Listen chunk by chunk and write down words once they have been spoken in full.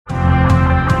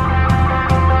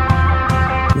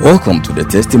Welcome to the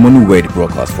Testimony Word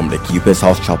broadcast from the Keepers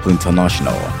House Chapel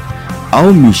International.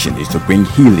 Our mission is to bring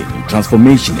healing,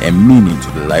 transformation, and meaning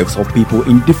to the lives of people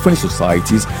in different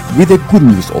societies with the good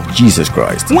news of Jesus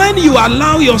Christ. When you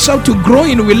allow yourself to grow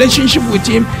in relationship with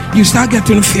Him, you start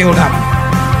getting filled up.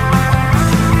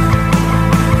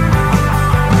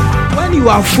 When you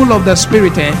are full of the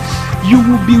Spirit, you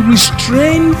will be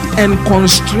restrained and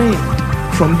constrained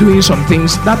from doing some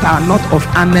things that are not of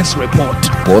honest report.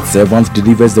 God's servant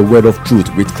delivers the word of truth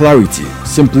with clarity,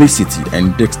 simplicity,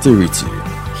 and dexterity.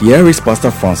 Here is Pastor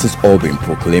Francis Albin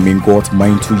proclaiming God's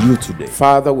mind to you today.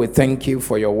 Father, we thank you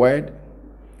for your word.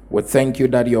 We thank you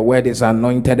that your word is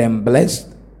anointed and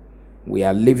blessed. We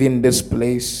are leaving this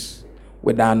place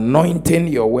with the anointing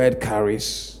your word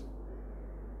carries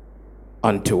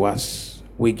unto us.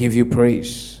 We give you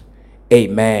praise.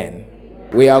 Amen.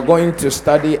 We are going to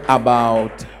study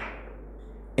about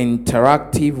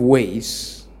interactive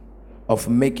ways of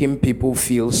making people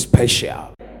feel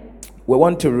special. We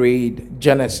want to read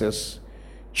Genesis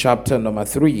chapter number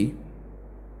 3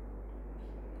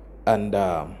 and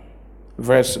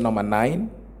verse number 9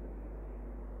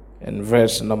 and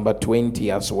verse number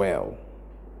 20 as well.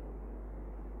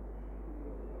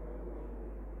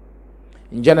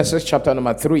 In Genesis chapter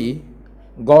number 3,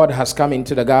 God has come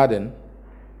into the garden.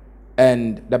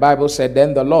 And the Bible said,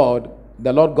 then the Lord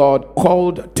God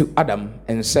called to Adam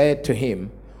and said to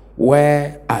him,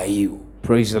 where are you?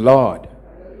 Praise the Lord.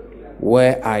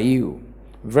 Where are you?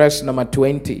 Verse number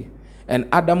 20. And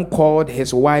Adam called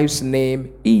his wife's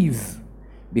name Eve,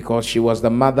 because she was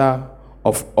the mother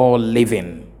of all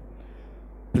living.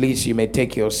 Please, you may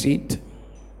take your seat.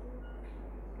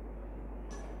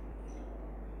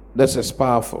 This is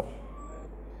powerful.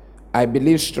 I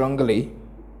believe strongly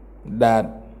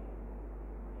that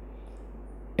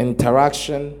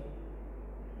interaction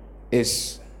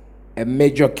is a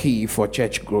major key for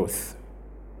church growth.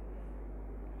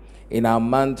 In our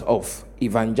month of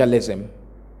evangelism,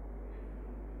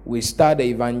 we start the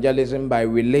evangelism by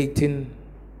relating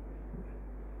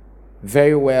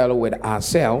very well with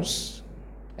ourselves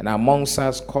and amongst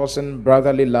us, causing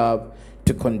brotherly love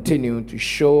to continue to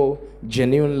show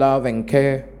genuine love and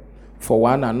care for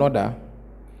one another.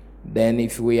 Then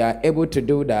if we are able to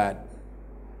do that,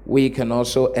 we can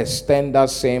also extend that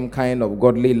same kind of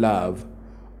godly love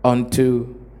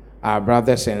unto our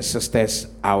brothers and sisters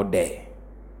out there.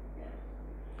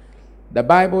 The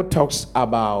Bible talks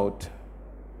about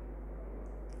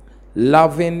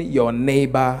loving your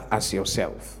neighbor as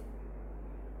yourself.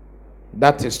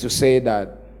 That is to say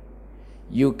that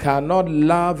you cannot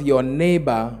love your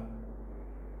neighbor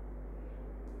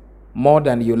more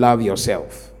than you love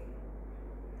yourself.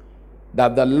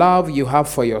 That the love you have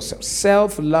for yourself,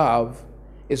 self-love,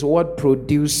 is what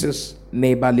produces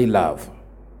neighborly love.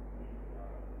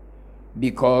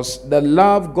 Because the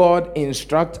love God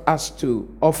instructs us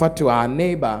to offer to our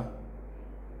neighbor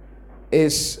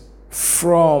is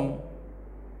from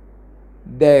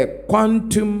the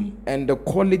quantum and the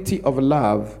quality of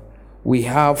love we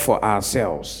have for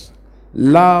ourselves.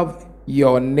 Love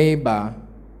your neighbor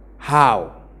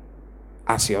how?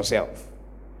 As yourself.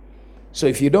 So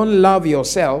if you don't love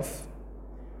yourself,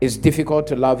 it's difficult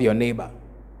to love your neighbor.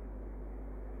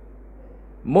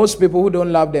 Most people who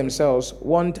don't love themselves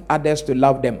want others to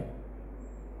love them.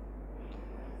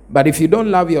 But if you don't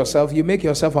love yourself, you make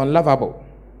yourself unlovable.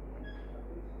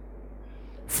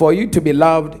 For you to be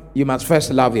loved, you must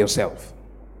first love yourself.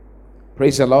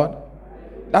 Praise the Lord.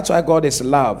 That's why God is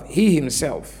love. He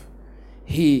himself,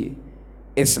 he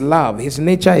is love. His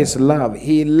nature is love.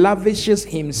 He lavishes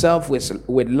himself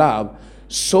with love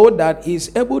so that he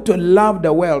is able to love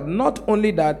the world. Not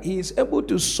only that, he is able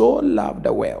to so love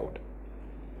the world,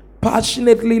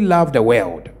 passionately love the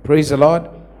world. Praise the Lord.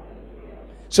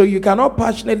 So you cannot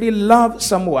passionately love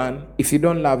someone if you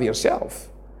don't love yourself.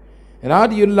 And how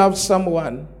do you love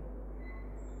someone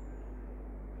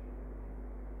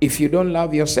if you don't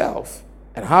love yourself?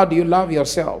 And how do you love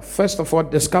yourself? First of all,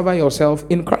 discover yourself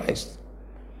in Christ.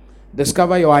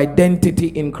 Discover your identity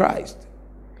in Christ.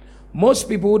 Most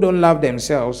people who don't love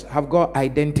themselves have got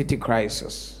identity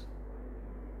crisis.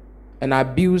 And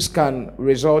abuse can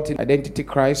result in identity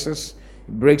crisis.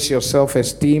 It breaks your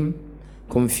self-esteem,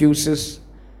 confuses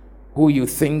who you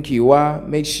think you are,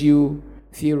 makes you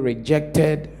feel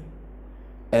rejected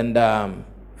and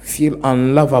feel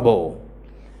unlovable.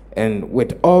 And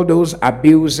with all those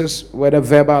abuses, whether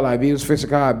verbal abuse,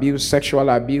 physical abuse, sexual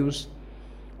abuse,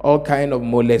 all kind of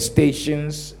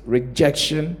molestations,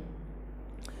 rejection,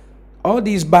 all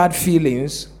these bad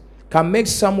feelings can make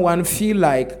someone feel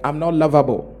like I'm not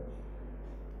lovable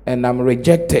and I'm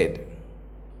rejected.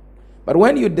 But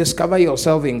when you discover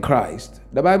yourself in Christ,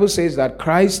 the Bible says that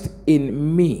Christ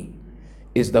in me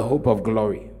is the hope of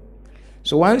glory.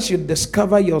 So once you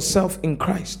discover yourself in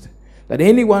Christ, that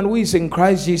anyone who is in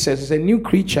Christ Jesus is a new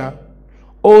creature,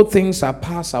 all things are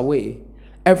passed away,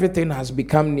 everything has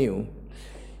become new.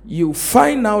 You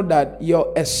find out that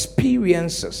your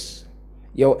experiences,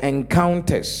 your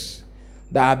encounters,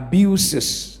 the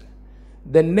abuses,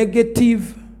 the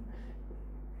negative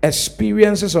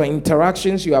experiences or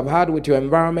interactions you have had with your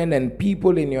environment and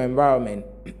people in your environment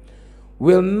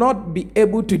will not be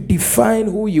able to define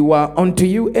who you are unto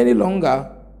you any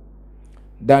longer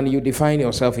than you define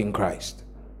yourself in Christ.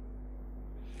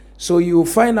 So you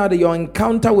find out that your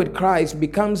encounter with Christ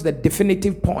becomes the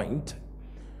definitive point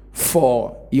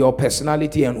for your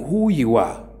personality and who you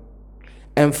are.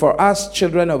 And for us,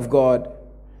 children of God,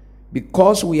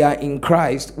 because we are in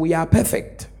Christ, we are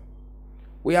perfect.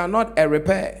 We are not a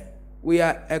repair. We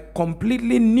are a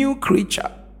completely new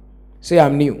creature. Say,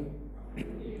 I'm new.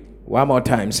 One more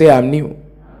time. Say, I'm new.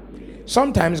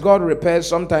 Sometimes God repairs,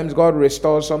 sometimes God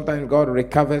restores, sometimes God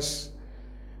recovers.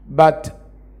 But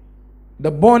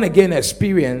the born again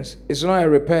experience is not a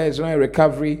repair, it's not a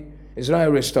recovery, it's not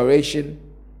a restoration.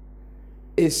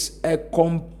 It's a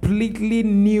completely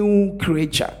new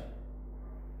creature.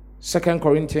 2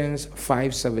 Corinthians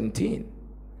 5:17.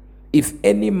 If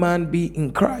any man be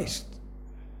in Christ,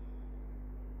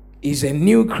 is a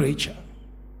new creature.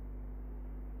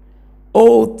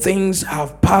 All things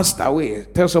have passed away.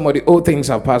 Tell somebody, all things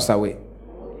have passed away.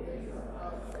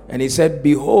 And he said,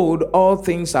 behold, all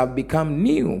things have become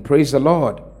new. Praise the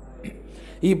Lord.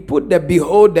 He put the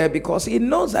behold there because he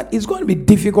knows that it's going to be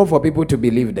difficult for people to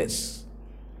believe this.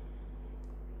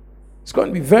 It's going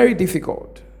to be very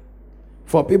difficult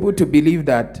for people to believe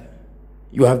that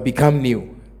you have become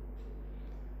new.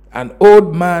 An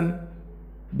old man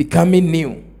becoming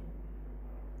new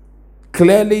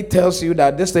clearly tells you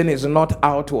that this thing is not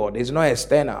outward, it's not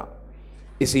external,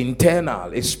 it's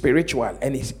internal, it's spiritual,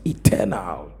 and it's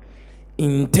eternal.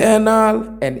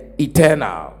 Internal and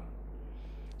eternal.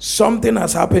 Something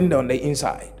has happened on the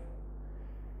inside,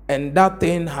 and that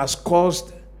thing has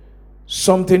caused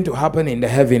something to happen in the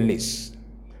heavenlies.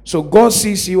 So God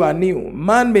sees you anew.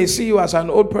 Man may see you as an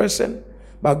old person,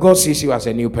 but God sees you as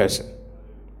a new person.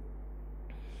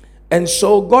 And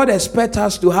so God expects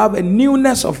us to have a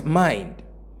newness of mind.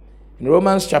 In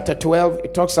Romans chapter 12,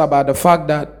 it talks about the fact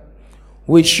that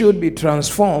we should be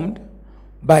transformed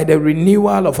by the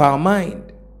renewal of our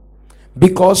mind.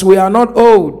 Because we are not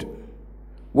old,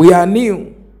 we are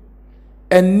new.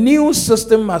 A new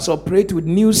system must operate with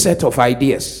new set of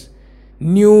ideas,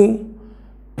 new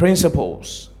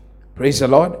principles. Praise the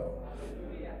Lord.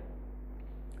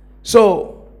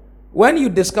 So, when you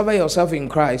discover yourself in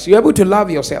Christ, you're able to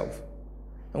love yourself.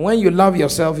 And when you love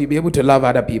yourself, you'll be able to love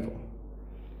other people.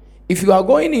 If you are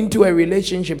going into a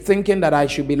relationship thinking that I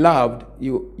should be loved,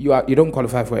 you don't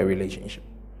qualify for a relationship.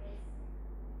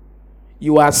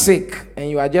 You are sick and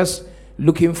you are just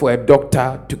looking for a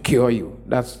doctor to cure you.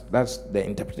 That's the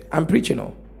interpretation. I'm preaching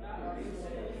now.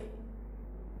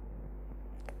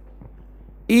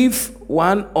 If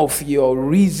one of your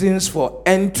reasons for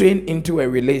entering into a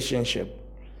relationship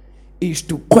is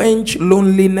to quench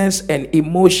loneliness and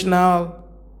emotional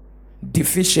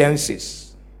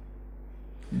deficiencies,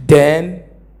 then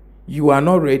you are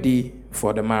not ready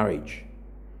for the marriage.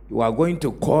 You are going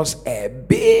to cause a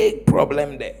big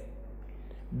problem there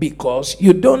because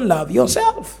you don't love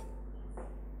yourself.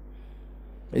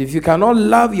 If you cannot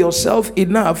love yourself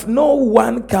enough, no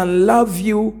one can love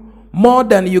you more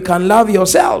than you can love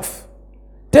yourself.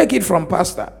 Take it from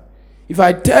pastor. If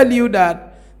I tell you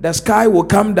that the sky will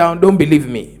come down, don't believe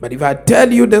me. But if I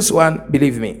tell you this one,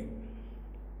 believe me.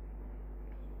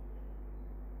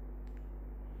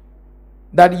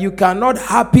 That you cannot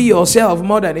happy yourself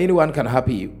more than anyone can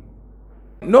happy you.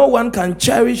 No one can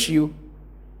cherish you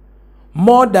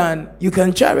more than you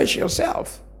can cherish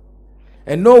yourself.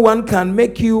 And no one can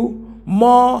make you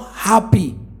more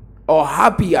happy or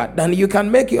happier than you can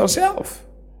make yourself.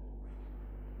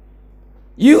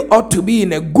 You ought to be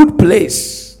in a good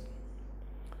place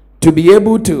to be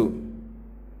able to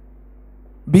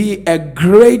be a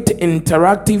great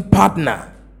interactive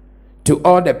partner to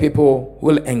all the people who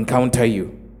will encounter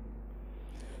you.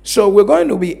 So we're going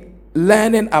to be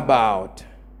learning about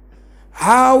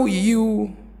how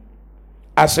you,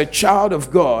 as a child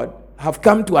of God, have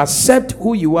come to accept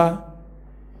who you are,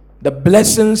 the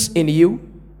blessings in you,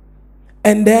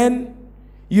 and then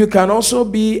you can also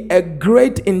be a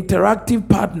great interactive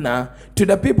partner to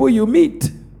the people you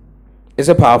meet. Is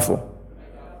it powerful?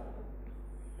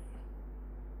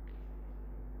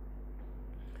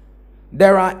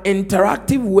 there are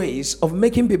interactive ways of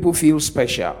making people feel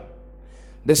special.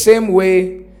 The same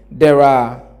way there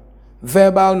are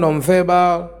verbal,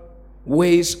 non-verbal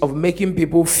ways of making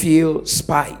people feel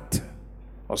spite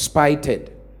or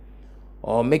spited,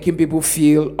 or making people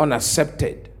feel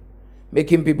unaccepted,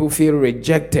 making people feel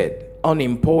rejected,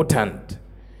 unimportant,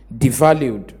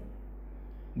 devalued.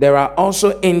 There are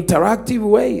also interactive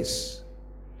ways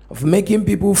of making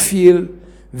people feel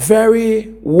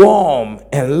very warm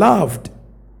and loved.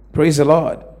 Praise the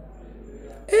Lord.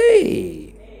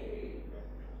 Hey,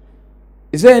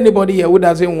 is there anybody here who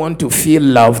doesn't want to feel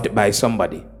loved by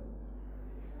somebody?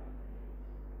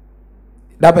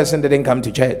 That person didn't come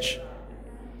to church.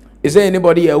 Is there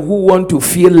anybody here who want to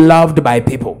feel loved by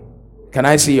people? Can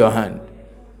I see your hand?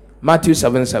 Matthew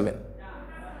 7:7.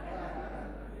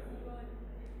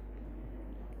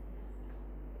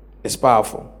 It's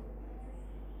powerful.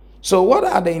 So what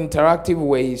are the interactive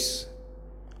ways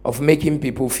of making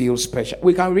people feel special?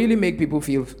 We can really make people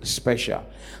feel special.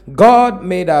 God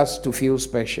made us to feel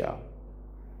special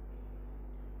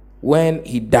when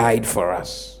He died for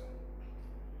us.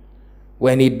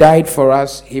 When He died for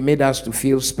us, He made us to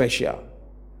feel special.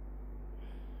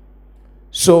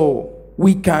 So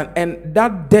we can, and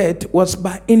that death was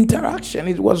by interaction.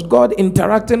 It was God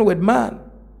interacting with man.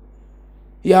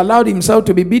 He allowed Himself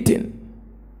to be beaten,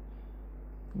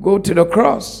 go to the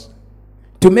cross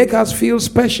to make us feel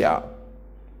special.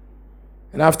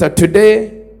 And after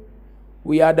today,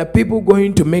 we are the people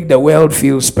going to make the world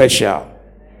feel special,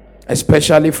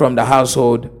 especially from the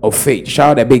household of faith.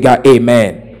 Shout a bigger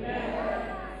amen.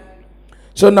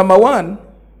 So number one,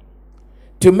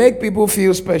 to make people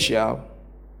feel special,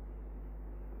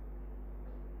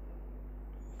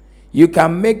 you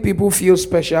can make people feel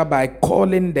special by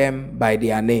calling them by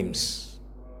their names.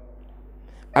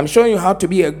 I'm showing you how to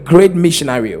be a great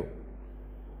missionary.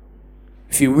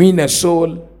 If you win a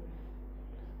soul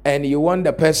and you want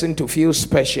the person to feel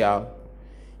special,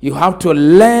 you have to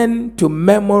learn to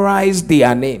memorize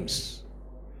their names.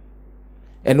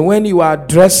 And when you are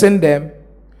addressing them,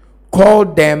 call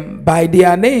them by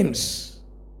their names.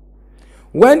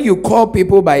 When you call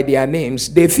people by their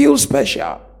names, they feel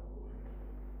special.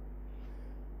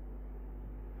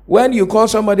 When you call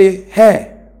somebody,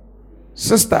 hey,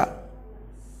 sister,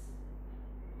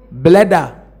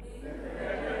 Bleda,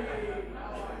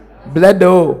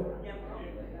 Bledo,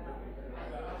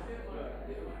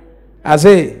 I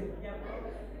say,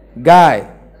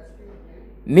 guy,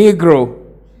 Negro,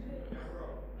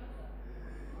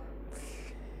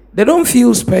 they don't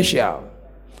feel special.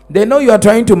 They know you are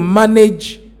trying to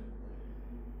manage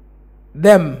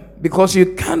them because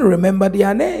you can't remember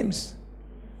their names.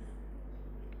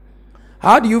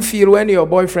 How do you feel when your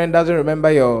boyfriend doesn't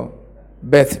remember your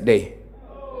birthday?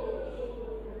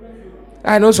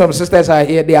 I know some sisters are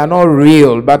here, they are not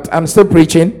real, but I'm still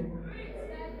preaching.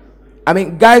 I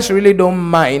mean, guys really don't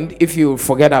mind if you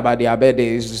forget about their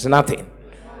birthdays, it's nothing.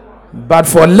 But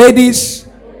for ladies,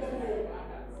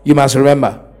 you must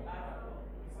remember.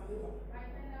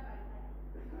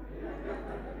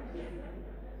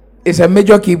 It's a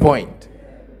major key point.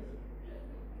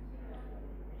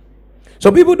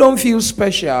 So people don't feel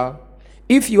special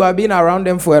if you have been around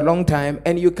them for a long time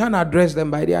and you can't address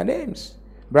them by their names.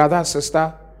 Brother,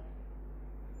 sister,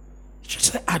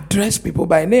 just address people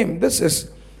by name.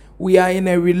 We are in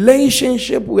a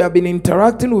relationship, we have been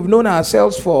interacting, we've known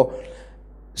ourselves for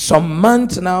some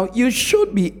months now. You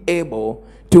should be able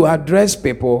to address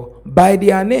people by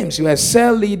their names. You are a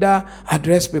cell leader,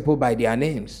 address people by their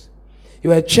names.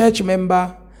 You are a church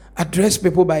member, address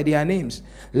people by their names.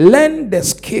 Learn the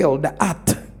skill, the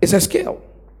art. It's a skill.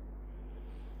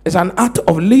 It's an art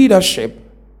of leadership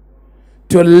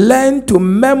to learn to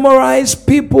memorize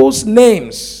people's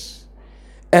names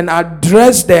and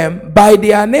address them by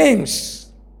their names.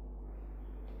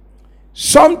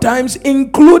 Sometimes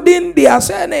including their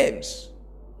surnames.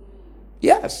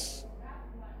 Yes.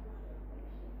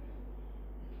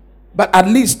 But at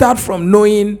least start from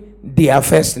knowing their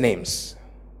first names.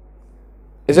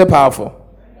 Is it powerful?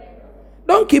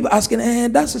 Don't keep asking,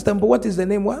 that sister, but what is the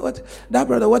name? What that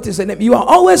brother, what is the name? You are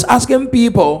always asking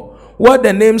people what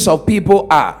the names of people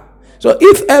are. So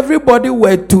if everybody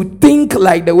were to think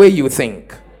like the way you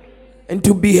think and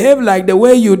to behave like the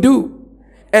way you do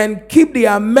and keep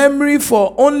their memory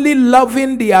for only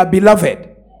loving their beloved,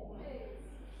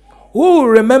 who will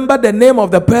remember the name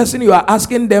of the person you are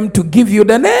asking them to give you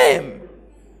the name?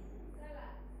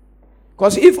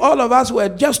 Because if all of us were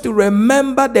just to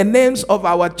remember the names of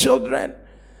our children,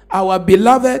 our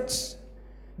beloveds,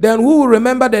 then who will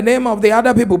remember the name of the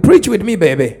other people? Preach with me,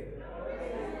 baby.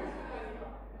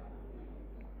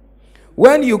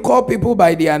 When you call people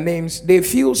by their names, they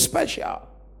feel special.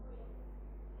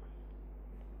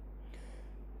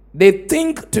 They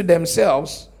think to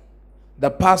themselves, the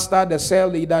pastor, the cell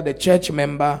leader, the church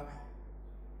member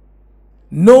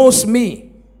knows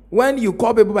me. When you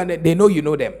call people by name, they know you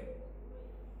know them.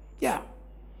 Yeah.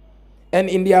 And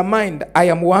in their mind, I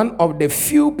am one of the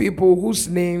few people whose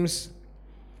names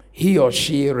he or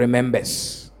she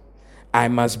remembers. I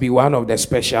must be one of the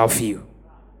special few.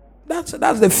 That's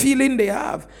the feeling they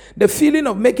have. The feeling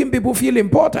of making people feel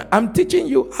important. I'm teaching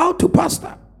you how to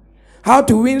pastor, how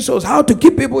to win souls, how to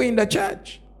keep people in the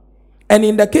church and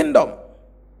in the kingdom.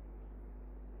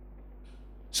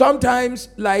 Sometimes,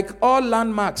 like all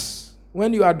landmarks,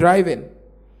 when you are driving,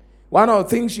 one of the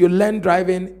things you learn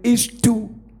driving is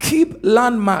to keep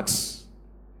landmarks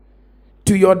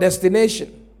to your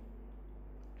destination.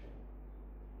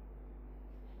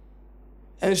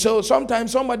 And so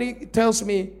sometimes somebody tells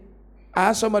me, I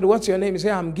ask somebody, what's your name? He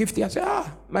say, I'm Gifty. I say,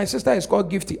 my sister is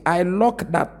called Gifty. I lock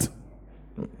that.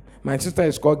 My sister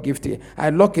is called Gifty. I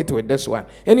lock it with this one.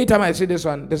 Anytime I see this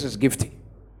one, this is Gifty.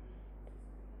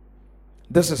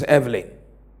 This is Evelyn.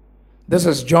 This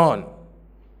is John.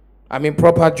 I mean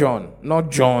proper John, not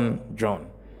John.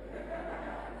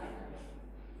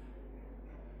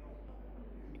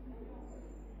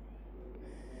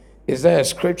 Is there a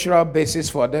scriptural basis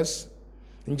for this?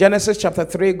 In Genesis chapter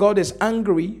 3, God is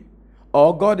angry,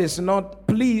 or God is not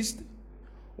pleased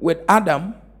with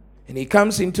Adam, and he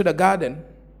comes into the garden,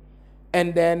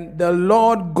 and then the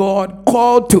Lord God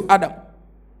called to Adam.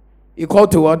 He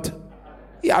called to what?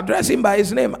 He addressed him by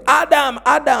his name. Adam,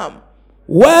 Adam,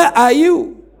 where are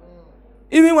you?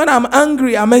 Even when I'm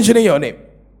angry, I'm mentioning your name.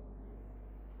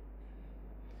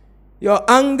 Your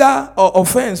anger or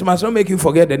offense must not make you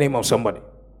forget the name of somebody.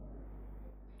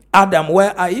 Adam,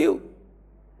 where are you?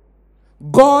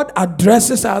 God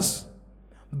addresses us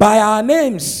by our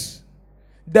names.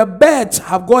 The birds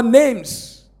have got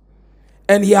names,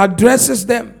 and he addresses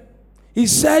them. He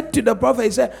said to the prophet,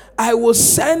 he said, I will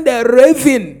send a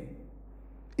raven.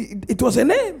 It was a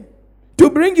name, to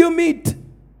bring you meat.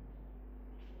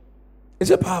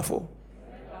 Is it powerful?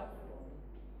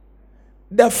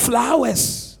 The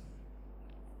flowers.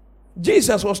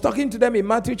 Jesus was talking to them in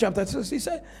Matthew chapter 6. He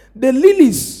said, the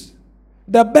lilies,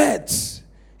 the birds.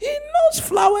 He knows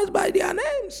flowers by their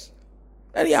names.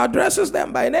 And he addresses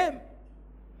them by name.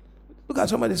 Look at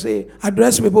somebody say,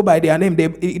 address people by their name.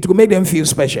 It will make them feel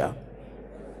special.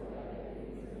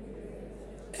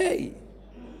 Hey.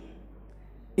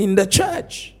 In the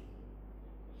church,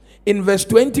 in verse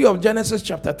 20 of Genesis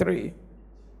chapter 3,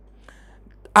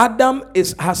 Adam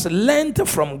has learned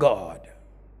from God.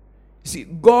 See,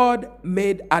 God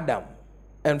made Adam,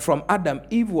 and from Adam,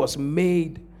 Eve was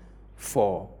made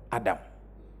for Adam.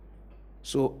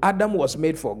 So Adam was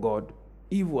made for God,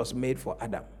 Eve was made for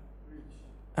Adam.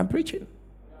 I'm preaching.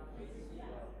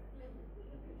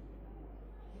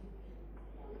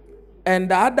 And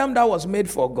the Adam that was made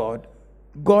for God,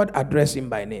 God addressed him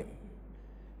by name.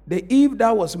 The Eve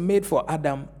that was made for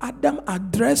Adam, Adam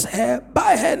addressed her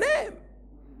by her name.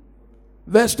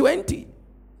 Verse 20.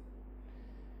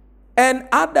 And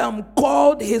Adam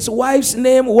called his wife's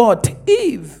name what?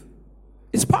 Eve.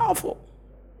 It's powerful.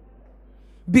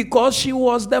 Because she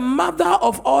was the mother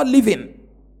of all living.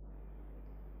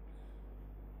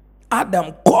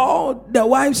 Adam called the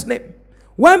wife's name.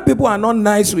 When people are not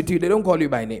nice with you, they don't call you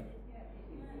by name.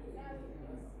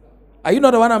 Are you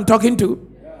not the one I'm talking to?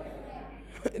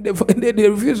 They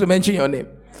refuse to mention your name.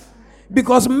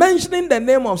 Because mentioning the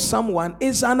name of someone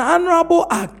is an honorable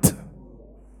act.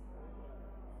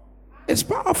 It's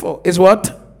powerful. It's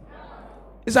what?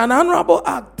 It's an honorable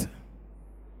act.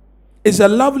 It's a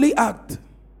lovely act.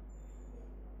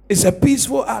 It's a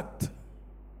peaceful act.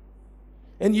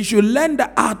 And you should learn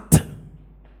the art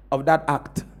of that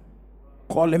act.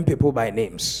 Calling people by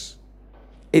names.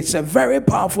 It's a very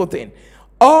powerful thing.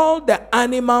 All the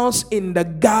animals in the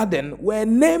garden were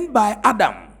named by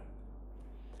Adam.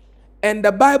 And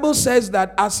the Bible says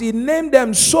that as he named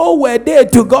them, so were they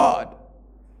to God.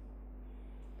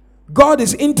 God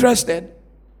is interested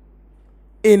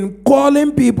in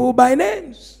calling people by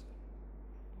names.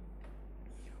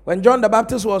 When John the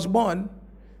Baptist was born,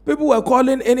 people were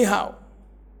calling anyhow.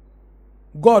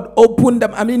 God opened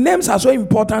them. I mean, names are so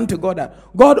important to God.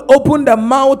 God opened the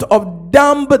mouth of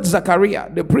dumb Zachariah,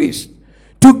 the priest,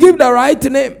 to give the right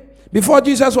name. Before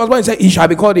Jesus was born, he said, he shall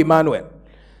be called Emmanuel.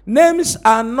 Names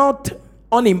are not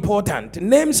unimportant.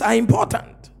 Names are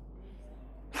important.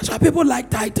 That's why people like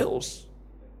titles.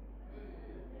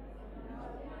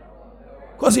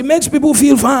 Because it makes people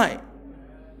feel fine.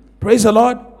 Praise the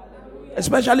Lord.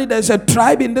 Especially there's a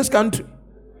tribe in this country.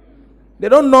 They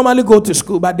don't normally go to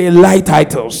school, but they like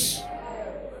titles.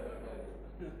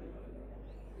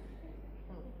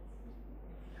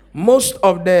 Most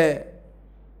of the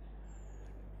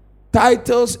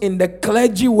titles in the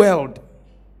clergy world,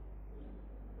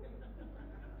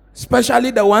 especially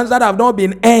the ones that have not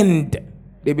been earned,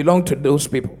 they belong to those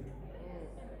people.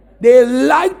 They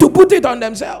like to put it on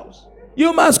themselves.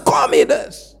 You must call me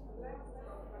this.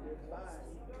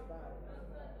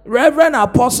 Reverend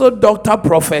Apostle Dr.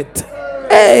 Prophet.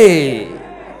 Hey.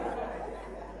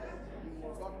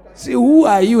 See, who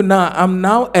are you now? I'm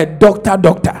now a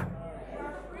doctor.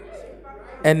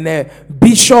 And a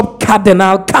Bishop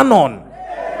Cardinal Canon.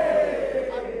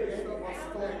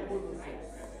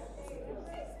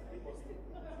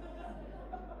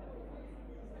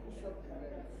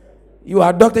 You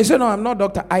are doctor. You say, no, I'm not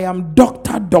doctor. I am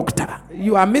doctor.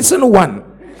 You are missing one.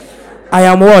 I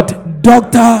am what?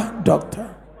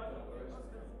 Doctor.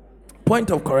 Point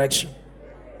of correction.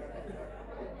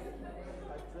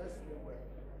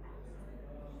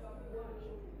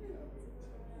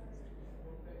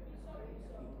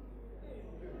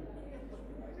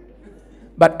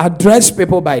 But address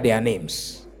people by their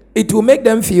names. It will make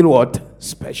them feel what?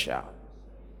 Special.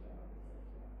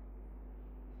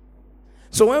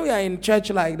 So when we are in church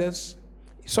like this,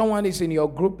 someone is in your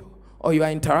group or you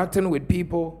are interacting with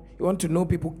people, you want to know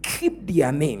people, keep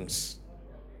their names.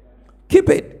 Keep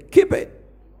it.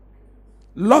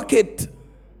 Lock it.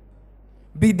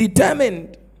 Be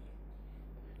determined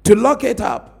to lock it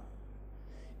up.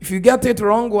 If you get it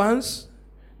wrong once,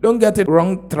 don't get it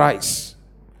wrong thrice.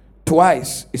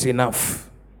 Twice is enough.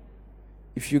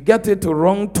 If you get it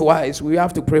wrong twice, we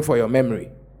have to pray for your memory.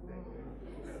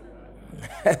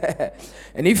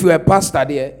 And if you're a pastor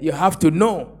there, you have to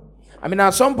know. I mean,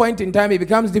 at some point in time, it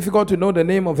becomes difficult to know the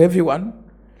name of everyone.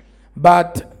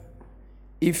 But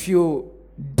if you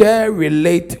dare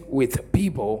relate with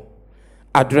people,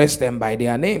 address them by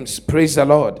their names. Praise the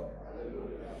Lord.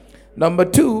 Number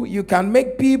 2, you can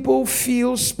make people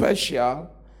feel special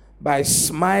by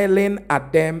smiling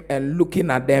at them and looking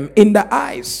at them in the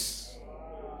eyes.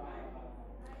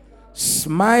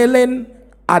 Smiling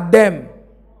at them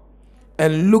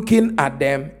and looking at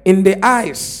them in the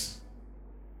eyes.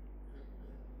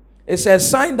 It's a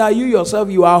sign that you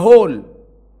yourself, you are whole.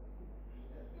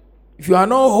 If you are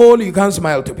not whole, you can't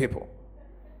smile to people.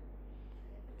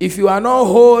 If you are not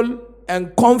whole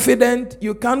and confident,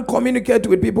 you can't communicate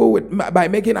with people by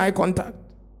making eye contact.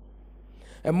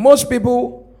 And most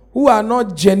people who are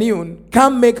not genuine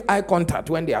can't make eye contact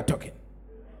when they are talking.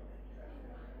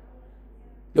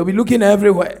 They'll be looking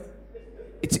everywhere.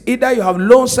 It's either you have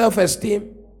low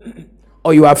self-esteem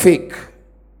or you are fake.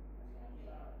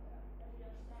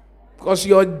 Because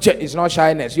it's not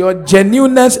shyness. Your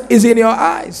genuineness is in your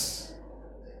eyes.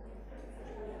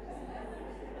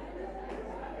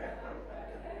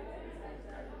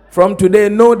 From today,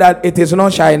 know that it is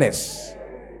not shyness.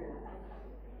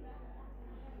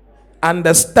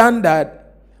 Understand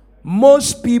that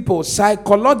most people,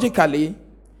 psychologically,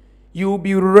 you will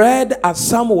be read as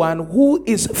someone who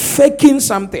is faking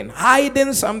something,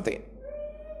 hiding something.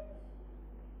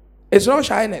 It's not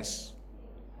shyness.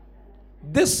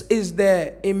 This is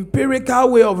the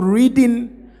empirical way of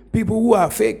reading people who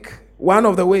are fake. One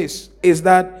of the ways is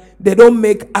that they don't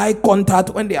make eye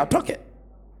contact when they are talking.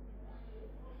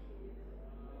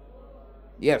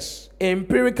 Yes,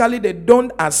 empirically they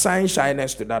don't assign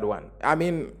shyness to that one. I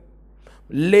mean,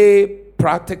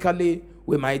 practically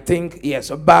we might think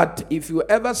yes, but if you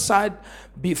ever sat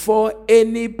before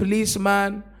any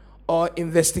policeman or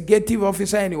investigative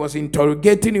officer and he was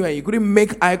interrogating you and you couldn't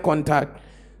make eye contact,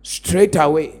 straight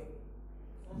away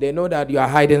they know that you are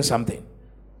hiding something.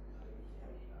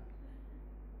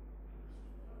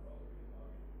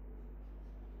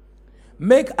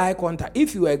 Make eye contact.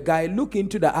 If you're a guy, look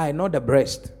into the eye, not the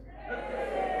breast.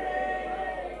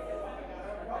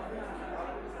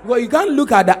 Well, you can't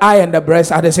look at the eye and the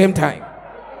breast at the same time.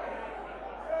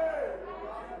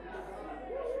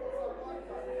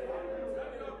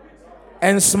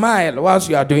 And smile whilst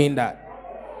you are doing that.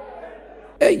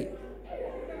 Hey.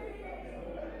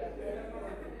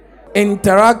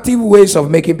 Interactive ways of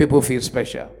making people feel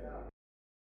special.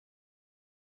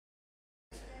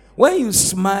 When you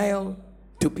smile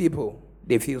to people,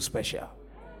 they feel special.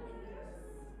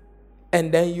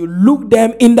 And then you look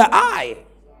them in the eye,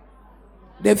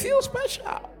 they feel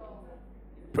special.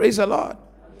 Praise the Lord.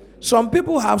 Some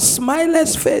people have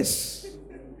smileless face,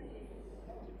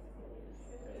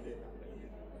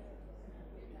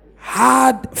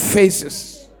 hard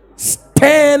faces,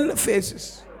 stern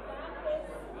faces.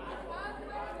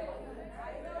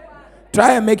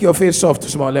 Try and make your face soft,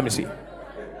 small. Let me see.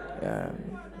 Yeah.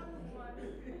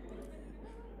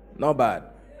 Not bad.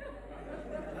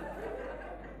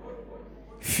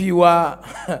 If you are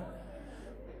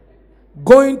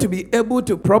going to be able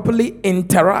to properly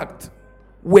interact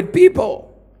with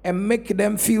people and make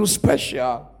them feel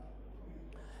special,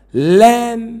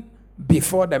 learn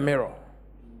before the mirror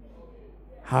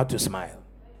how to smile.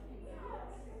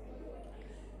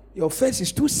 Your face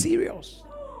is too serious.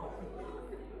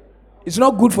 It's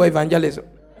not good for evangelism.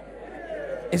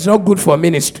 It's not good for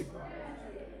ministry.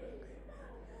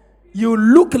 You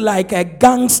look like a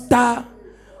gangster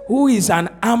who is an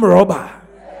armed robber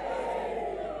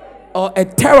or a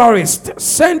terrorist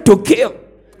sent to kill.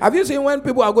 Have you seen when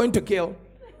people are going to kill?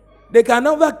 They can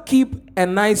never keep a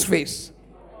nice face.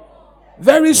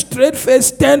 Very straight face,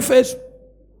 stern face.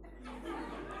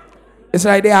 It's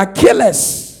like they are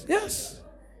killers. Yes.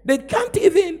 They can't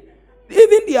even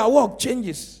their walk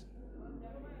changes.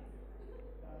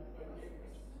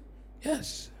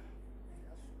 Yes.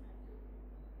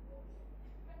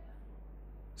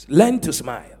 Learn to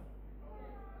smile.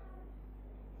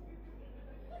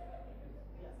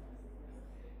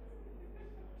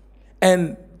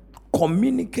 And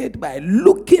communicate by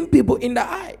looking people in the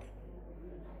eye.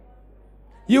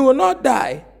 You will not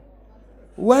die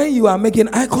when you are making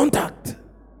eye contact.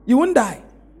 You won't die.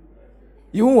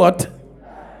 You won't what?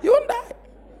 You won't die.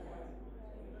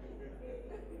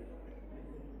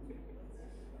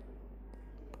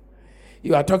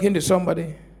 You are talking to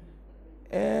somebody.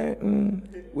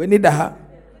 We need her.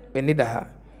 We need her.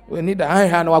 We need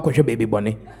her. No, I baby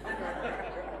bunny.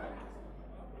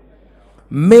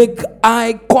 Make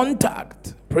eye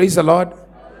contact. Praise the Lord.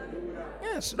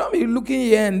 Yes, don't be looking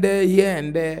here and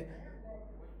there,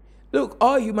 Look,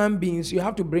 all human beings, you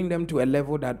have to bring them to a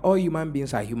level that all human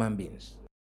beings are human beings.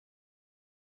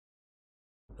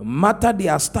 No matter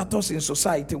their status in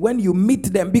society, when you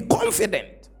meet them, be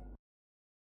confident.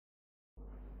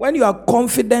 When you are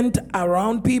confident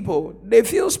around people, they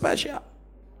feel special.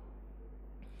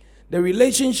 The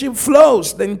relationship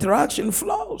flows, the interaction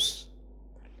flows.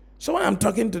 So when I'm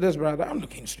talking to this brother, I'm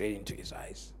looking straight into his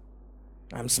eyes.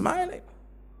 I'm smiling.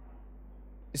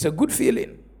 It's a good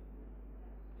feeling.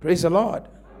 Praise the Lord.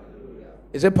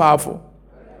 Is it powerful?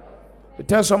 You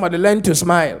tell somebody, learn to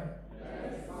smile.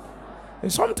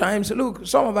 And sometimes, look,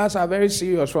 some of us are very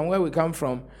serious from where we come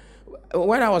from.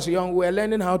 When I was young, we were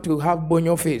learning how to have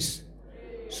bonyo face.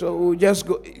 So we just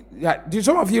go. Yeah, did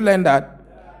some of you learn that?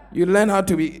 You learn how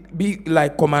to be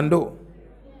like commando.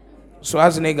 So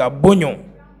as a nigga, bonyo.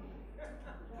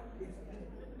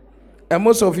 And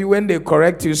most of you, when they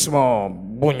correct you small,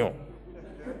 bonyo.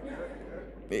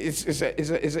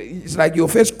 It's like your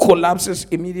face collapses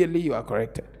immediately you are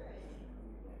corrected.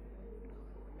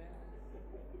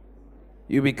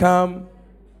 You become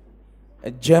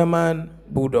a German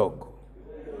bulldog.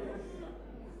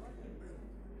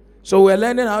 So we're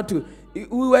learning how to. We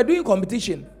were doing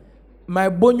competition. My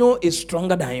bonyo is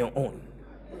stronger than your own.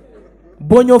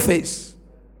 Bonyo face.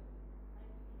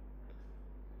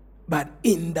 But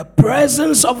in the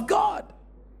presence of God,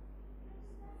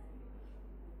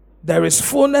 there is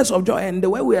fullness of joy, and the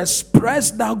way we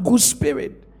express that good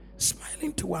spirit,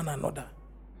 smiling to one another.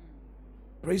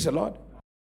 Praise the Lord.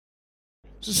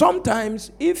 So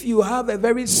sometimes, if you have a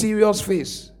very serious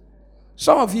face,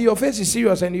 some of you, your face is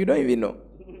serious and you don't even know.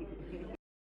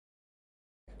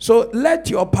 So let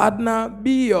your partner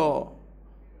be your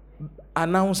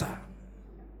announcer.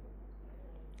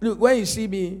 Look, when you see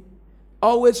me,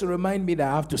 always remind me that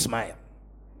I have to smile.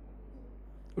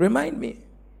 Remind me.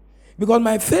 Because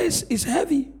my face is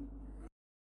heavy.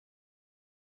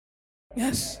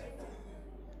 Yes.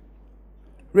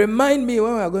 Remind me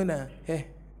when we are going to, hey,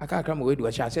 I can't come away to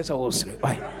a church. I will sleep.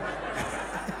 Why?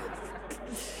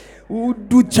 Who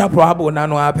do chaprabo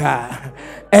nano apa?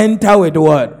 Enter with the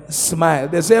word smile.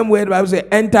 The same way the Bible says,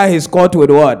 enter his court with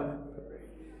what?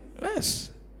 Yes.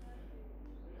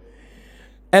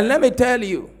 And let me tell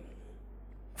you,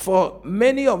 for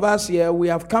many of us here, we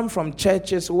have come from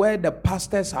churches where the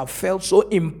pastors have felt so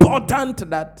important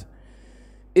that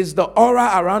it's the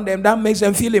aura around them that makes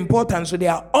them feel important. So they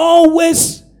are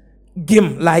always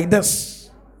gim like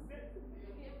this.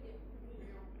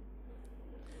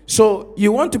 So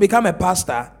you want to become a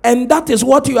pastor, and that is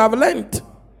what you have learned.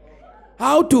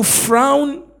 How to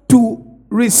frown to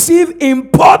receive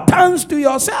importance to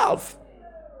yourself.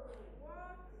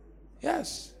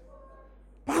 Yes.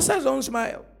 Pastors don't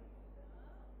smile.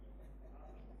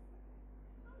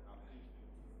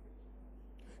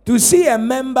 To see a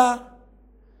member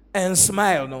and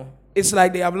smile, no, it's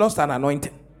like they have lost an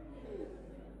anointing.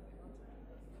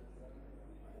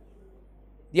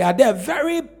 They are there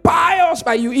very pious,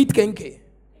 but you eat kenke.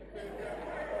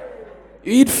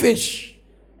 You eat fish.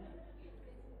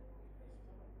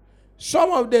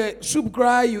 Some of the soup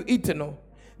cry you eat,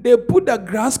 they put the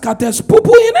grass cutters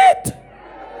poo-poo in it.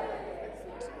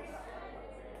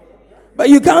 But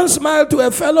you can't smile to a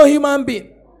fellow human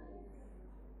being.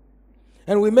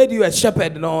 And we made you a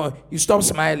shepherd, you stop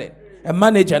smiling. A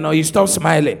manager, you stop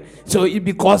smiling. So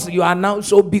because you are now,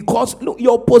 because look,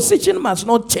 your position must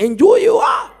not change who you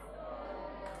are.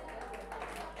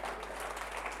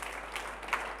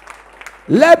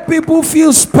 Let people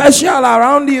feel special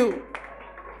around you.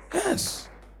 Yes.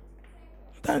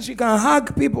 Sometimes you can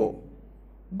hug people.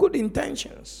 Good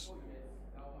intentions.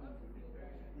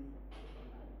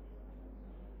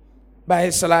 But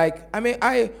it's like,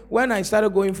 when I started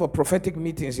going for prophetic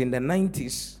meetings in the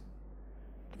 90s,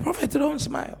 the prophet don't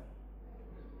smile.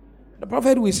 The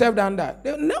prophet we served under,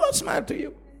 they'll never smile to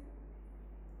you.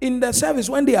 In the service,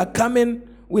 when they are coming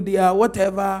with their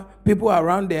whatever people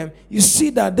around them, you see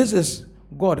that this is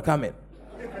God coming.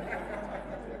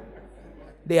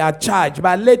 They are charged.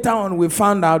 But later on, we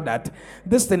found out that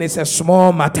this thing is a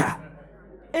small matter.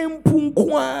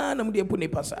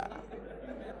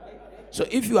 So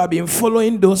if you have been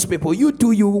following those people, you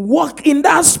too, you walk in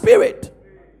that spirit.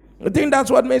 I think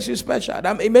that's what makes you special.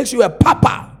 It makes you a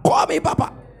papa. Call me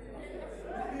papa.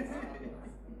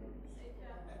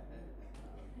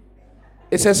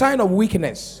 It's a sign of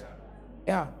weakness.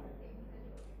 Yeah.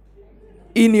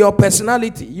 In your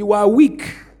personality, you are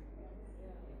weak.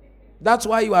 That's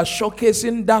why you are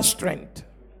showcasing that strength.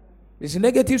 It's a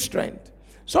negative strength.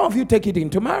 Some of you take it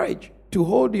into marriage. To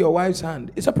hold your wife's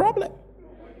hand, it's a problem.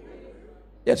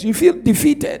 Yes, you feel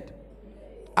defeated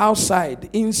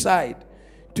outside, inside.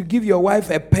 To give your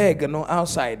wife a peg,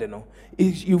 outside,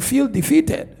 you feel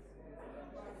defeated.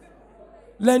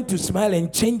 Learn to smile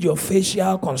and change your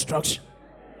facial construction.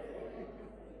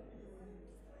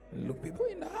 Look people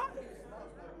in the eye.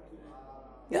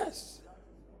 Yes.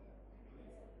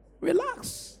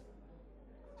 Relax.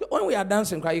 When we are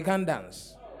dancing, you can't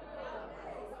dance.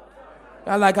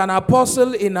 You're like an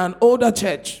apostle in an older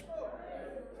church.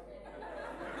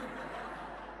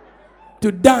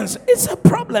 To dance, it's a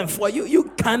problem for you. You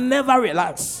can never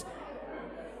relax.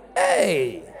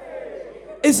 Hey,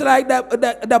 it's like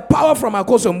the power from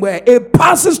Akosom where it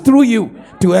passes through you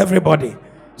to everybody.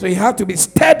 So you have to be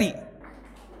steady.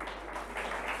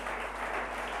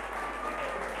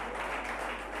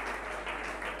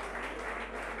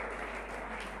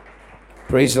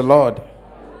 Praise the Lord.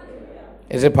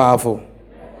 Is it powerful?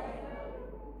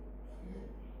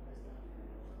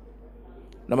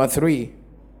 Number 3.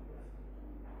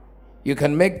 You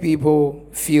can make people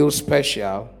feel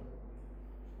special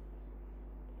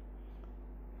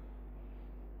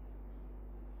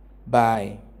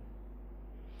by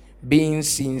being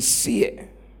sincere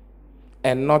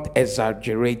and not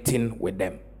exaggerating with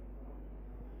them.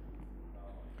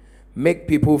 Make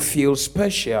people feel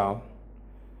special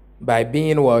by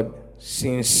being what?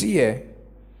 Sincere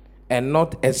and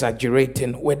not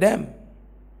exaggerating with them.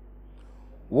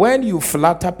 When you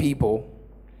flatter people,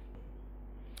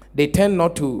 they tend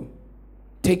not to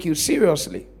take you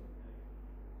seriously.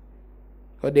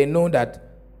 Because they know that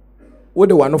what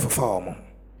they want for farm.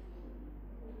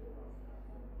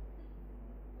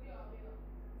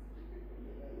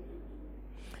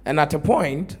 And at a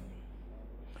point,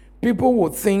 people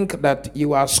will think that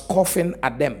you are scoffing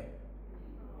at them.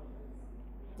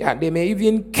 Yeah, they may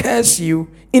even curse you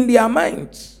in their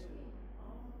minds.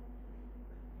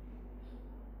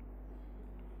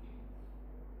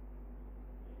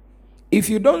 If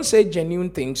you don't say genuine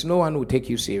things, no one will take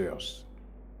you serious.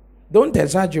 Don't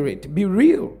exaggerate. Be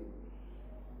real.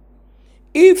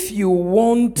 If you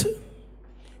want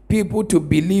people to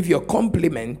believe your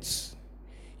compliments,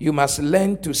 you must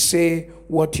learn to say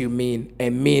what you mean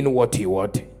and mean what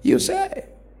you say.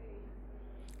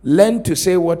 Learn to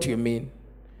say what you mean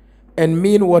and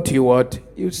mean what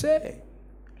you say.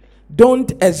 Don't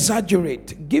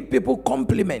exaggerate. Give people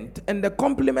compliment, and the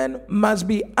compliment must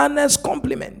be honest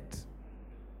compliment.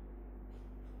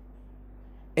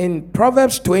 In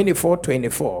Proverbs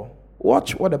 24:24,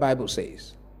 watch what the Bible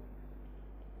says.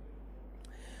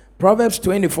 Proverbs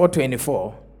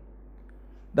 24:24,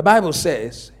 the Bible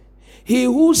says, he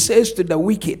who says to the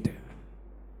wicked,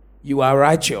 you are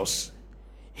righteous,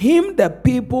 him the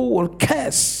people will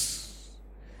curse.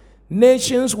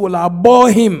 Nations will abhor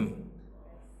him.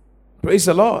 Praise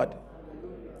the Lord.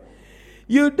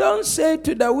 You don't say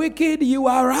to the wicked, you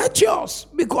are righteous,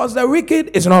 because the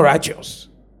wicked is not righteous.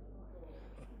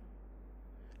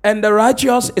 And the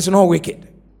righteous is not wicked.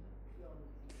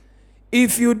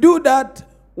 If you do that,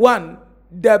 one,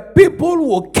 the people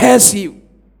will curse you.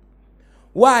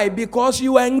 Why? Because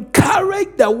you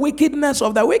encourage the wickedness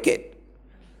of the wicked.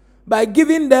 by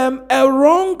giving them a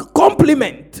wrong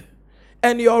compliment.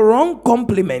 And your wrong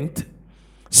compliment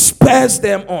spurs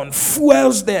them on,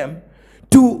 fuels them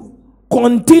to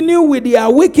continue with their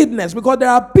wickedness. Because there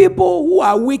are people who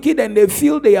are wicked and they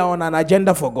feel they are on an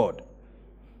agenda for God.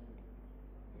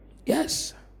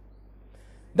 Yes.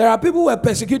 There are people who are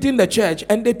persecuting the church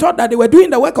and they thought that they were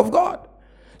doing the work of God.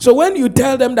 So when you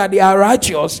tell them that they are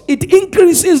righteous, it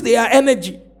increases their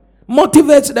energy,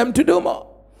 motivates them to do more.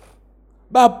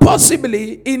 But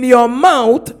possibly in your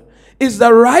mouth is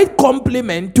the right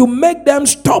compliment to make them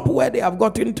stop where they have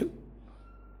gotten to.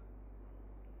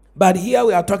 But here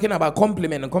we are talking about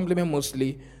compliment, and compliment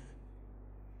mostly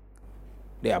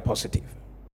they are positive.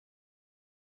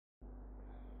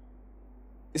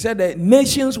 He said the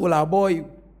nations will abhor you.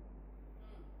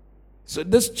 So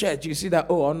this church, you see that,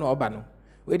 oh no, Obano.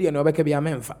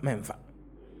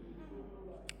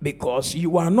 Because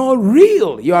you are not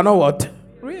real. You are not what?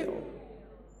 Real.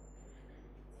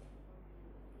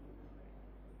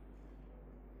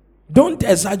 Don't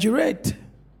exaggerate.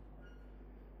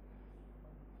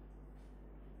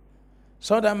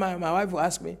 Sometimes my wife will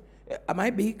ask me, am I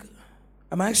big?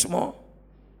 Am I small?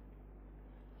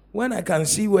 When I can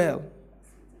see well,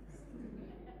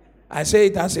 I say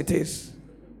it as it is.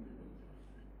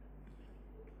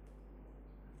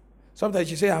 Sometimes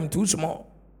she say, I'm too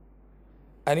small.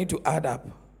 I need to add up.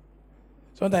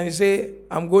 Sometimes you say,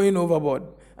 I'm going overboard.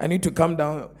 I need to come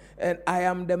down. And I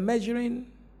am the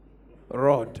measuring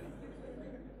rod.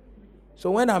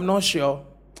 So when I'm not sure,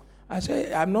 I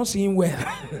say, I'm not seeing well.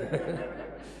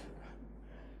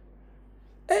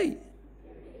 Hey.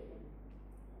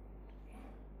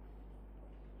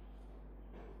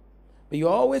 But you're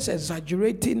always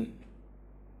exaggerating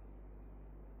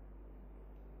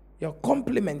your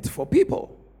compliment for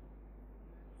people.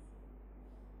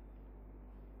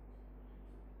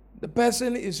 The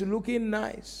person is looking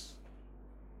nice.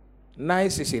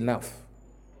 Nice is enough.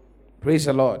 Praise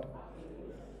the Lord.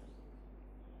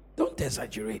 Don't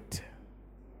exaggerate.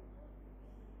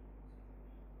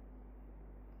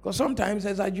 Because sometimes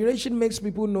exaggeration makes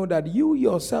people know that you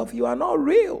yourself, you are not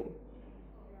real.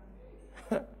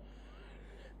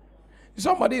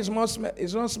 Somebody is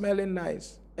not smelling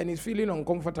nice and is feeling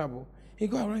uncomfortable. He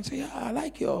go around and say, yeah, I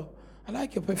like your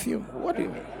perfume. What do you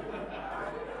mean?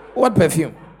 What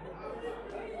perfume?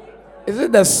 Is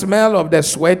it the smell of the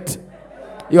sweat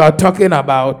you are talking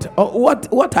about? Or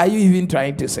what are you even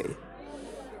trying to say?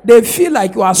 They feel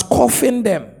like you are scoffing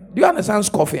them. Do you understand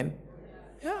scoffing?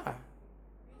 Yeah.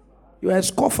 You are a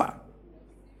scoffer.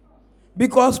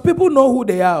 Because people know who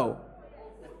they are.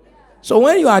 So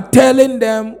when you are telling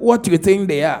them what you think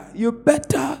they are, you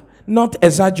better not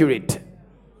exaggerate.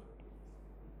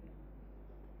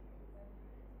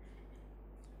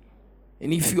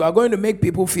 And if you are going to make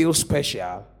people feel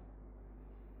special,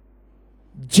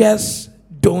 just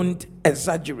don't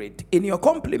exaggerate in your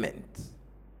compliment.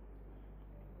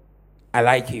 I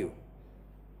like you.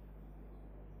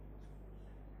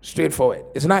 Straightforward.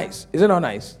 It's nice. Is it not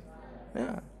nice?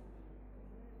 Yeah.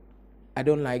 I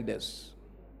don't like this.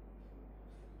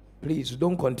 Please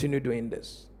don't continue doing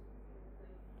this.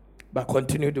 But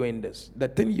continue doing this. The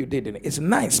thing you did is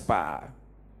nice, pa.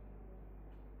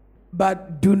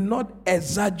 But do not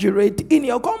exaggerate in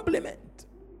your compliment.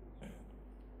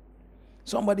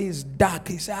 Somebody is dark.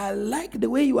 He said, I like the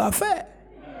way you are fair.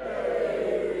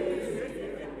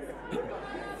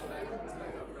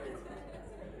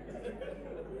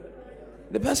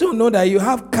 The person will know that you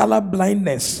have color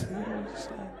blindness.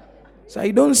 So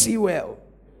you don't see well.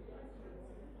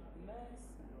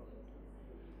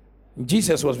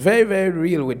 Jesus was very, very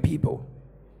real with people.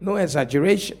 No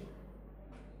exaggeration.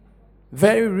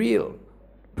 Very real.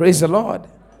 Praise the Lord.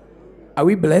 Are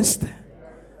we blessed?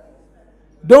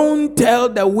 Don't tell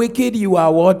the wicked you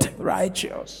are what?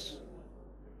 Righteous.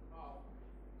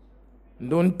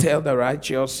 Don't tell the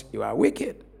righteous you are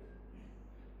wicked.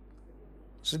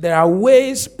 So there are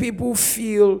ways people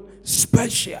feel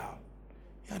special.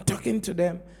 You're talking to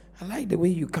them. I like the way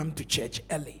you come to church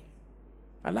early.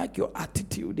 I like your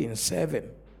attitude in serving.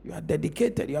 You are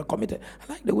dedicated. You are committed.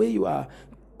 I like the way you are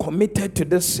committed to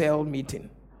this cell meeting.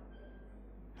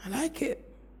 I like it.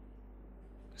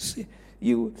 See,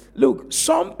 look,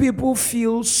 some people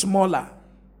feel smaller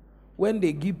when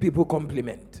they give people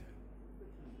compliment.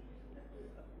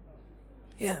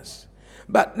 Yes.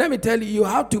 But let me tell you, you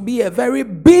have to be a very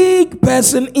big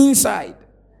person inside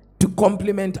to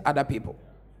compliment other people.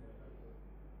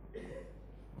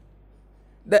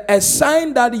 A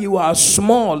sign that you are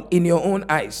small in your own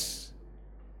eyes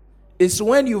is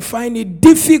when you find it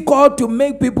difficult to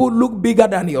make people look bigger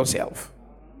than yourself.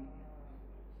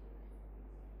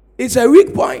 It's a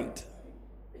weak point.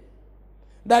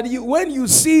 That when you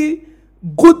see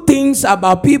good things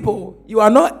about people, you are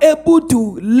not able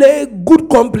to lay good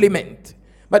compliment,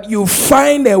 but you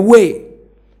find a way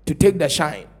to take the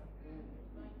shine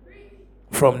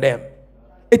from them.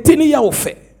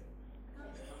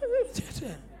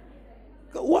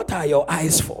 What are your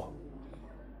eyes for?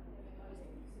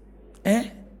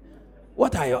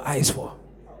 What are your eyes for?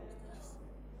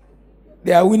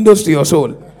 They are windows to your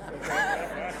soul.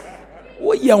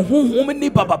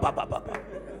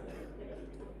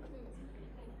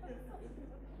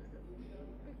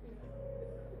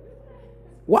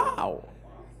 Wow.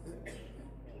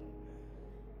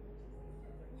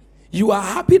 You are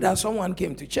happy that someone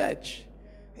came to church.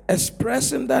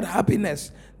 Expressing that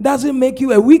happiness doesn't make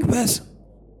you a weak person.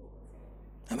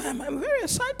 I'm very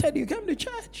excited you came to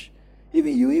church.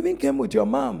 You even came with your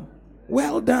mom.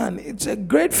 Well done. It's a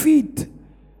great feat.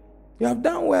 You have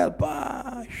done well.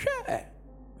 Sure.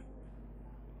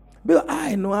 But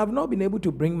I know I've not been able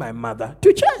to bring my mother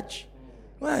to church.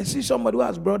 When I see somebody who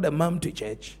has brought the mom to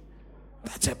church,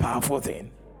 that's a powerful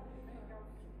thing.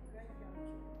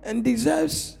 And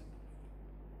deserves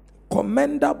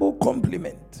commendable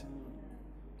compliment.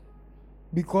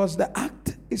 Because the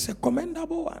act is a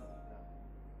commendable one.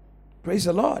 Praise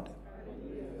the Lord.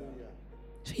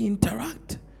 So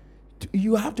interact.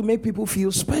 You have to make people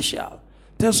feel special.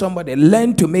 Tell somebody,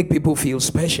 learn to make people feel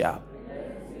special.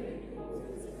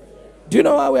 Do you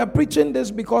know why we are preaching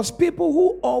this? Because people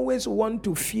who always want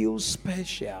to feel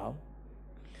special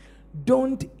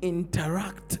don't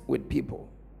interact with people.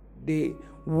 They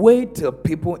wait till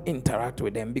people interact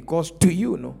with them, because to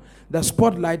you, the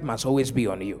spotlight must always be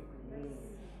on you.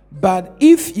 But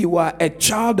if you are a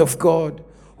child of God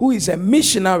who is a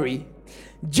missionary,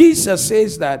 Jesus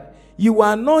says that you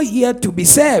are not here to be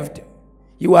served.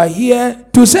 You are here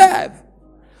to serve.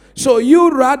 So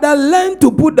you rather learn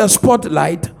to put the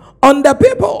spotlight on the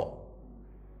people.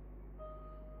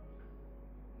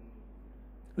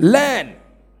 Learn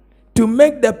to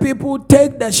make the people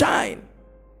take the shine.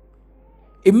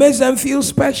 It makes them feel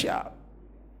special.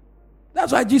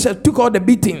 That's why Jesus took all the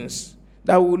beatings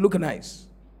that would look nice.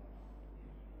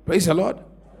 Praise the Lord.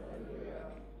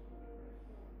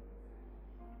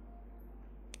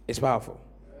 It's powerful.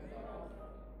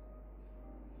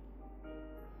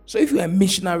 So if you're a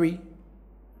missionary,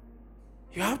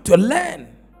 you have to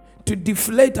learn to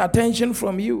deflate attention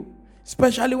from you,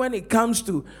 especially when it comes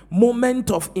to moment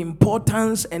of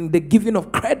importance and the giving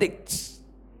of credits.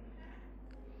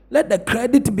 Let the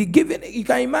credit be given. You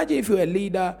can imagine if you're a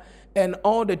leader and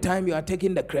all the time you are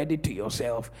taking the credit to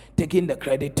yourself, taking the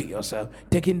credit to yourself,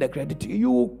 taking the credit to you.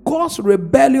 You will cause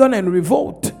rebellion and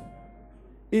revolt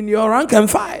in your rank and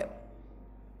file.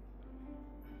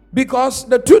 Because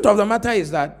the truth of the matter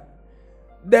is that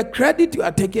the credit you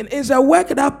are taking is a work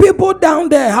that people down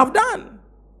there have done.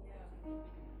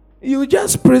 You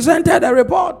just presented a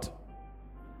report.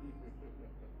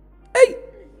 Hey,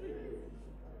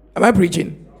 am I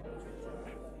preaching?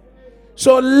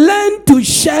 So learn to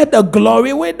share the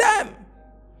glory with them.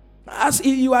 As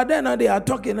you are there now, they are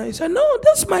talking, and you say, no,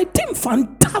 that's my team,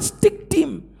 fantastic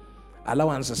team.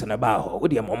 Allowances and about what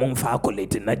do you mom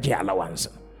calculating na allowance?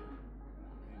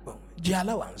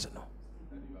 Allowance, no.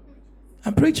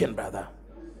 I'm preaching, brother.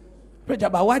 Preach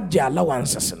about what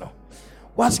allowances, no.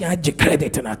 What's your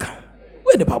credit in account?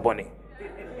 Where the paboni?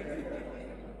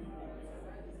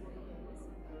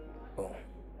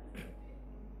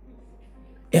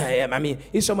 Yeah. I mean,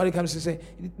 if somebody comes and say,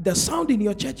 the sound in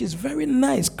your church is very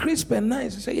nice, crisp and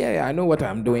nice. You say, yeah, I know what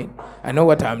I'm doing. I know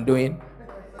what I'm doing.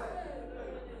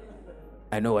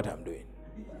 What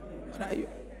are you?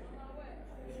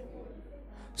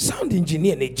 Sound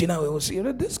engineer, will say,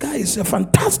 this guy is a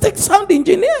fantastic sound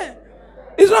engineer.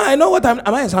 It's not, I know what am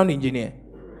I a sound engineer?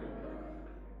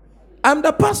 I'm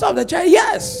the pastor of the church,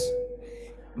 yes.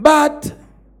 But,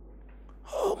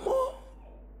 more.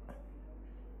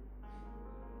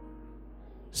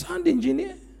 Sound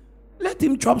engineer, let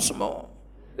him chop some more.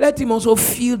 Let him also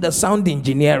feel the sound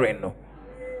engineering.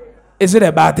 Is it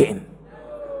a bad thing?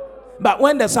 But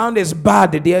when the sound is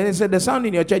bad, they say the sound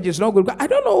in your church is not good. I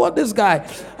don't know what this guy.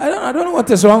 I don't know what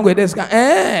is wrong with this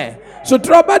guy. So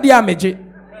trouble damage.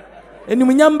 And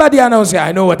when say,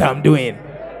 I know what I'm doing.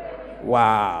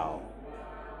 Wow.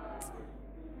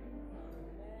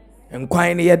 And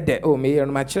quite yet there. Oh, me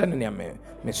and my children.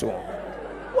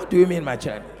 What do you mean, my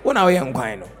child? What are you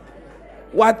quite?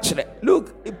 Watch.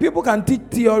 Look, people can teach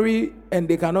theory and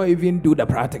they cannot even do the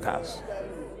practicals.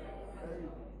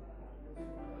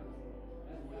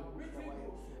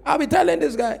 I'll be telling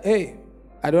this guy, hey,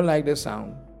 I don't like this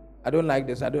sound. I don't like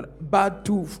this. But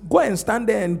to go and stand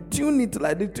there and tune it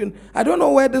like this, I don't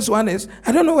know where this one is.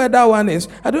 I don't know where that one is.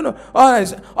 I don't know. All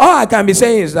I can be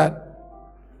saying is that.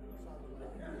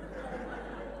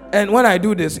 And when I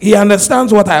do this, he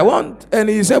understands what I want. And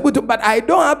he's able to, but I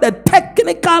don't have the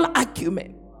technical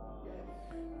acumen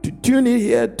to tune it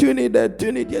here, tune it there,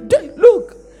 tune it here.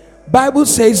 Look, Bible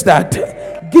says that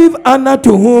give honor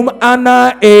to whom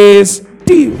honor is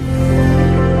due.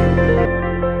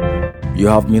 You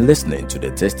have been listening to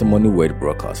the Testimony Word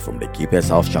broadcast from the Keeper's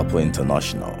House Chapel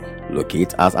International,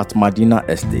 located at Medina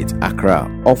Estate, Accra,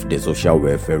 off the Social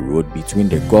Welfare Road between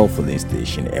the Gulf Filling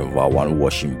Station and Vawan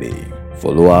Washing Bay.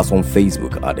 Follow us on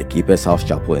Facebook at the Keeper's House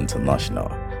Chapel International,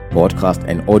 podcast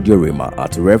and audio rema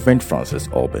at Reverend Francis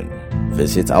Alban.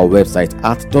 Visit our website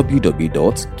at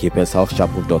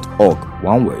www.keepershousechapel.org,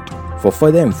 one word. For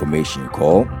further information,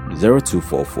 call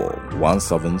 0244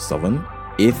 177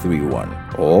 831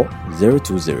 or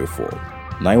 0204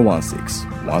 916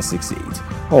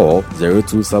 168 or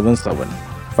 0277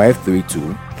 532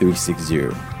 360.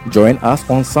 Join us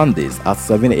on Sundays at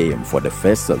 7 a.m. for the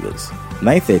first service,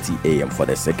 9:30 a.m. for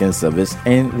the second service,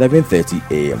 and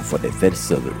 11:30 a.m. for the third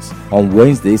service. On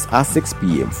Wednesdays at 6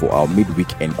 p.m. for our midweek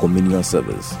and communion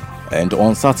service, and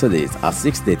on Saturdays at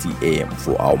 6:30 a.m.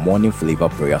 for our morning flavor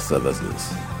prayer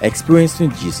services.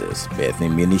 Experiencing Jesus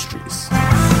Birthing Ministries.